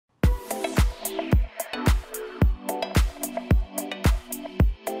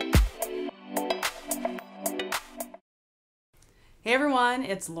Hey everyone,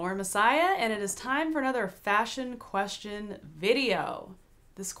 it's Lauren Messiah, and it is time for another fashion question video.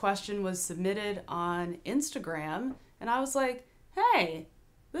 This question was submitted on Instagram, and I was like, hey,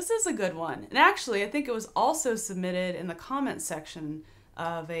 this is a good one. And actually, I think it was also submitted in the comment section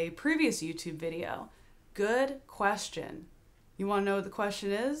of a previous YouTube video. Good question. You want to know what the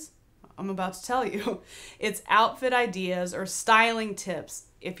question is? I'm about to tell you. It's outfit ideas or styling tips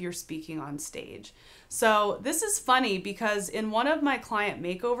if you're speaking on stage. So this is funny because in one of my client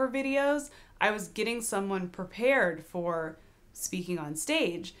makeover videos, I was getting someone prepared for speaking on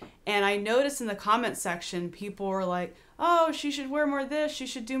stage. And I noticed in the comment section, people were like, oh, she should wear more of this, she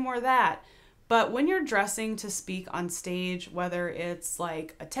should do more of that. But when you're dressing to speak on stage, whether it's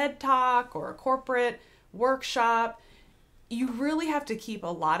like a TED Talk or a corporate workshop, you really have to keep a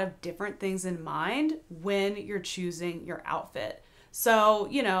lot of different things in mind when you're choosing your outfit. So,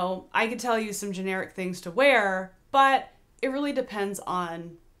 you know, I could tell you some generic things to wear, but it really depends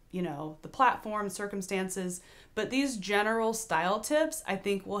on, you know, the platform, circumstances. But these general style tips, I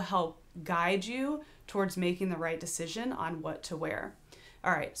think, will help guide you towards making the right decision on what to wear.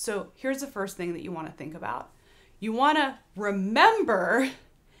 All right, so here's the first thing that you want to think about. You want to remember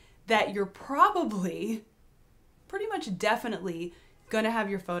that you're probably pretty much definitely going to have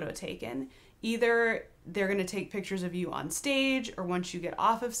your photo taken. Either they're going to take pictures of you on stage, or once you get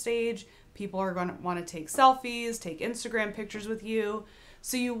off of stage, people are going to want to take selfies, take Instagram pictures with you.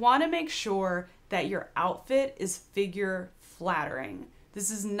 So you want to make sure that your outfit is figure flattering. This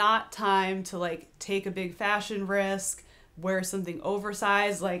is not time to like take a big fashion risk, wear something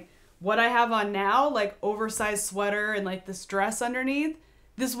oversized like what I have on now, like oversized sweater and like this dress underneath.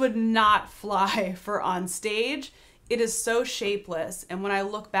 This would not fly for on stage. It is so shapeless. And when I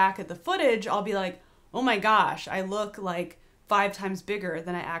look back at the footage, I'll be like, oh my gosh, I look like 5 times bigger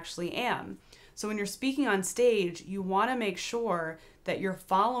than I actually am. So when you're speaking on stage, you want to make sure that you're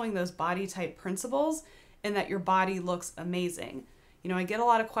following those body type principles and that your body looks amazing. You know, I get a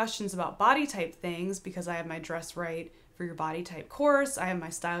lot of questions about body type things because I have my Dress Right for Your Body Type course. I have my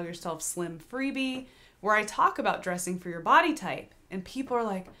Style Yourself Slim freebie where I talk about dressing for your body type. And people are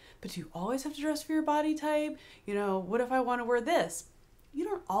like, but do you always have to dress for your body type? You know, what if I want to wear this? You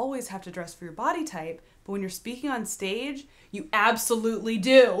don't always have to dress for your body type, but when you're speaking on stage, you absolutely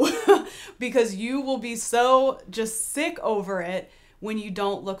do because you will be so just sick over it when you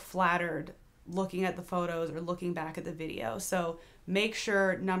don't look flattered looking at the photos or looking back at the video. So make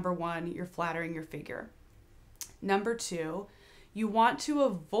sure, number one, you're flattering your figure. Number two, you want to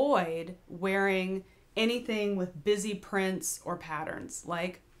avoid wearing anything with busy prints or patterns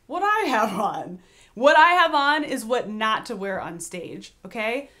like what I have on. What I have on is what not to wear on stage,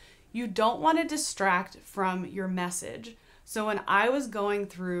 okay? You don't want to distract from your message. So when I was going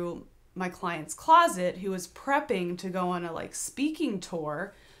through my client's closet who was prepping to go on a like speaking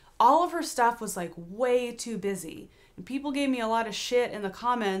tour, all of her stuff was like way too busy. And people gave me a lot of shit in the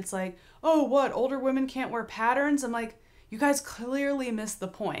comments like, oh, what, older women can't wear patterns? I'm like, you guys clearly missed the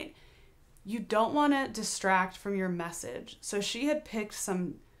point. You don't want to distract from your message. So she had picked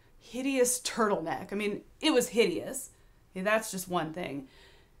some hideous turtleneck. I mean, it was hideous. Okay, that's just one thing.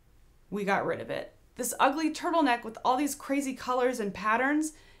 We got rid of it. This ugly turtleneck with all these crazy colors and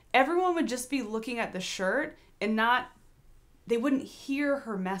patterns, everyone would just be looking at the shirt and they wouldn't hear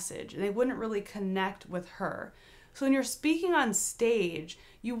her message and they wouldn't really connect with her. So when you're speaking on stage,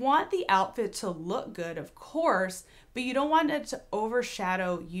 you want the outfit to look good, of course, but you don't want it to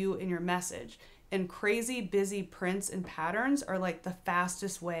overshadow you and your message. And crazy busy prints and patterns are like the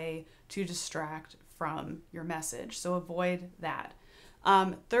fastest way to distract from your message. So avoid that.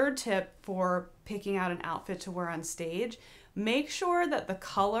 Third tip for picking out an outfit to wear on stage, make sure that the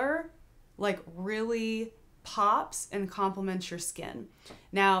color like really pops and complements your skin.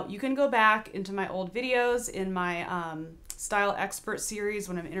 Now you can go back into my old videos in my style expert series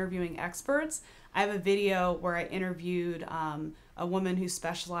when I'm interviewing experts. I have a video where I interviewed a woman who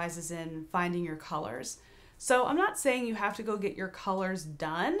specializes in finding your colors. So I'm not saying you have to go get your colors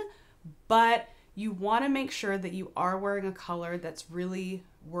done, but you want to make sure that you are wearing a color that's really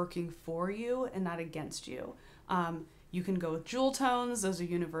working for you and not against you. You can go with jewel tones. Those are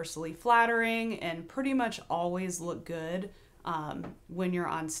universally flattering and pretty much always look good when you're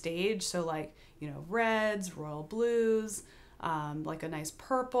on stage. So like, you know, reds, royal blues, like a nice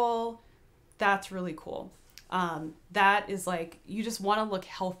purple. That's really cool. That is like, you just want to look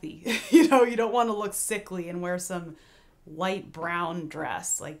healthy. You know, you don't want to look sickly and wear some light brown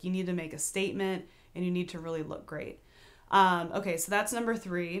dress. Like you need to make a statement and you need to really look great. Okay, so that's number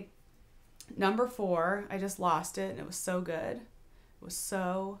 3. Number 4, I just lost it and it was so good. It was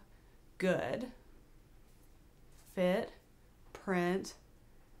so good. Fit print,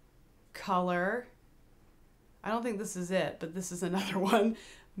 color. I don't think this is it, but this is another one.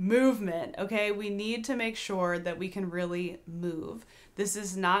 Movement, okay? We need to make sure that we can really move. This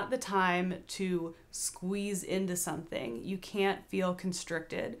is not the time to squeeze into something. You can't feel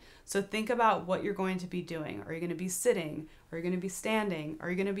constricted. So think about what you're going to be doing. Are you going to be sitting? Are you going to be standing? Are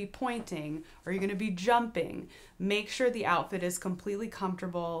you going to be pointing? Are you going to be jumping? Make sure the outfit is completely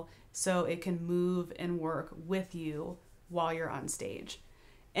comfortable so it can move and work with you while you're on stage.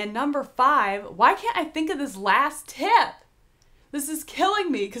 And number 5, why can't I think of this last tip? This is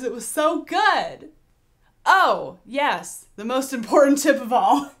killing me because it was so good. Oh, yes, the most important tip of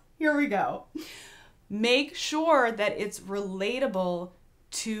all. Here we go. Make sure that it's relatable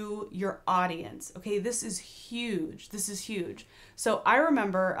to your audience. Okay, this is huge. This is huge. So I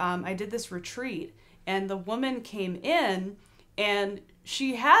remember I did this retreat and the woman came in and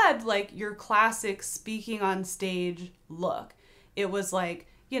she had like your classic speaking on stage look. It was like,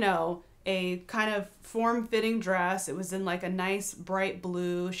 you know, a kind of form-fitting dress. It was in like a nice bright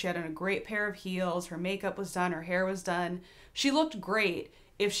blue. She had on a great pair of heels. Her makeup was done. Her hair was done. She looked great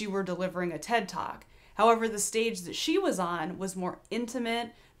if she were delivering a TED Talk. However, the stage that she was on was more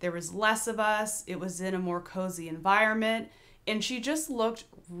intimate. There was less of us. It was in a more cozy environment. And she just looked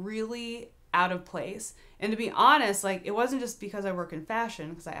really out of place. And to be honest, like it wasn't just because I work in fashion,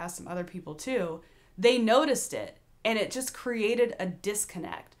 because I asked some other people too. They noticed it and it just created a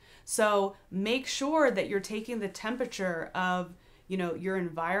disconnect. So make sure that you're taking the temperature of, you know, your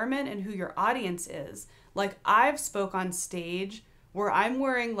environment and who your audience is. Like I've spoke on stage where I'm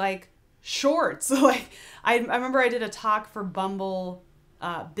wearing like shorts. Like I remember I did a talk for Bumble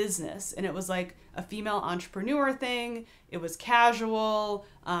Business and it was like a female entrepreneur thing. It was casual.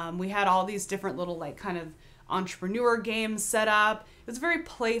 We had all these different little like kind of entrepreneur games set up. It was a very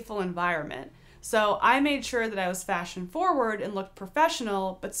playful environment. So I made sure that I was fashion forward and looked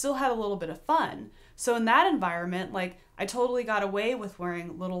professional, but still had a little bit of fun. So in that environment, like I totally got away with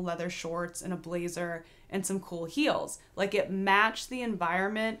wearing little leather shorts and a blazer and some cool heels. Like it matched the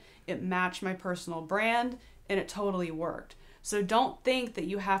environment, it matched my personal brand, and it totally worked. So don't think that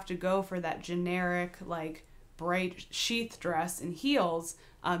you have to go for that generic, like bright sheath dress and heels.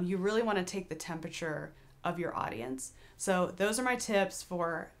 You really want to take the temperature of your audience. So those are my tips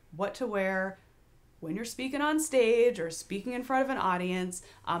for what to wear when you're speaking on stage or speaking in front of an audience.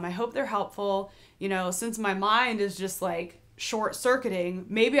 I hope they're helpful. You know, since my mind is just like short circuiting,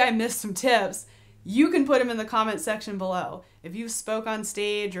 maybe I missed some tips. You can put them in the comment section below. If you've spoke on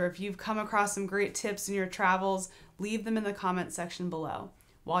stage or if you've come across some great tips in your travels, leave them in the comment section below.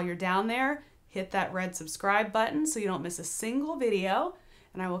 While you're down there, hit that red subscribe button so you don't miss a single video,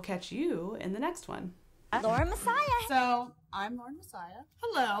 and I will catch you in the next one. Lauren Messiah. So I'm Lauren Messiah.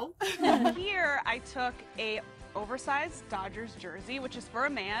 Hello. Here I took a oversized Dodgers jersey, which is for a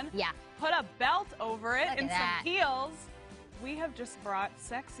man. Yeah. Put a belt over it Look and at that. some heels. We have just brought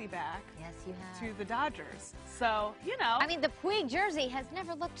sexy back Yes, you have. to the Dodgers. So, you know. I mean, the Puig jersey has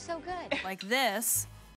never looked so good. Like this.